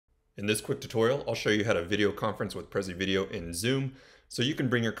In this quick tutorial, I'll show you how to video conference with Prezi Video in Zoom so you can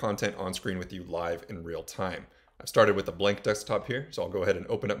bring your content on screen with you live in real time. I've started with a blank desktop here, so I'll go ahead and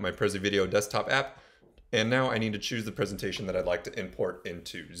open up my Prezi Video desktop app. And now I need to choose the presentation that I'd like to import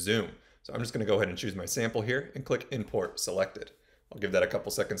into Zoom. So I'm just going to go ahead and choose my sample here and click Import Selected. I'll give that a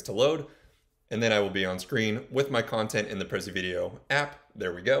couple seconds to load, and then I will be on screen with my content in the Prezi Video app.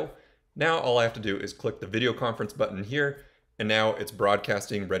 There we go. Now all I have to do is click the video conference button here, and now it's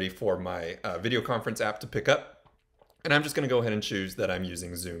broadcasting ready for my video conference app to pick up. And I'm just going to go ahead and choose that I'm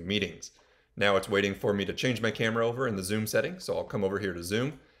using Zoom Meetings. Now it's waiting for me to change my camera over in the Zoom settings, so I'll come over here to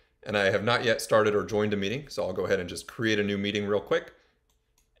Zoom. And I have not yet started or joined a meeting, so I'll go ahead and just create a new meeting real quick.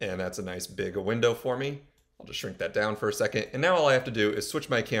 And that's a nice big window for me. I'll just shrink that down for a second. And now all I have to do is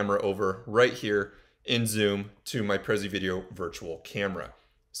switch my camera over right here in Zoom to my Prezi Video virtual camera.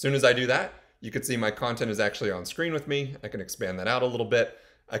 As soon as I do that, you can see my content is actually on screen with me. I can expand that out a little bit.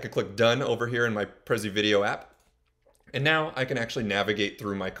 I could click Done over here in my Prezi Video app. And now I can actually navigate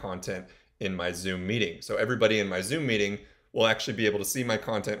through my content in my Zoom meeting. So everybody in my Zoom meeting will actually be able to see my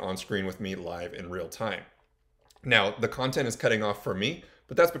content on screen with me live in real time. Now, the content is cutting off for me,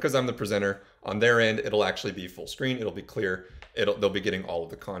 but that's because I'm the presenter. On their end, it'll actually be full screen. It'll be clear. They'll be getting all of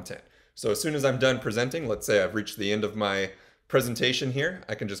the content. So as soon as I'm done presenting, let's say I've reached the end of my presentation here,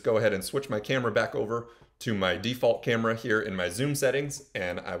 I can just go ahead and switch my camera back over to my default camera here in my Zoom settings,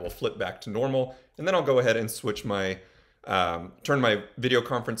 and I will flip back to normal. And then I'll go ahead and switch my, turn my video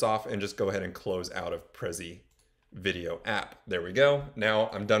conference off and just go ahead and close out of Prezi Video app. There we go. Now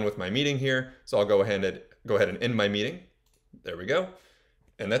I'm done with my meeting here. So I'll go ahead and end my meeting. There we go.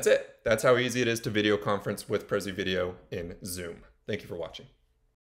 And that's it. That's how easy it is to video conference with Prezi Video in Zoom. Thank you for watching.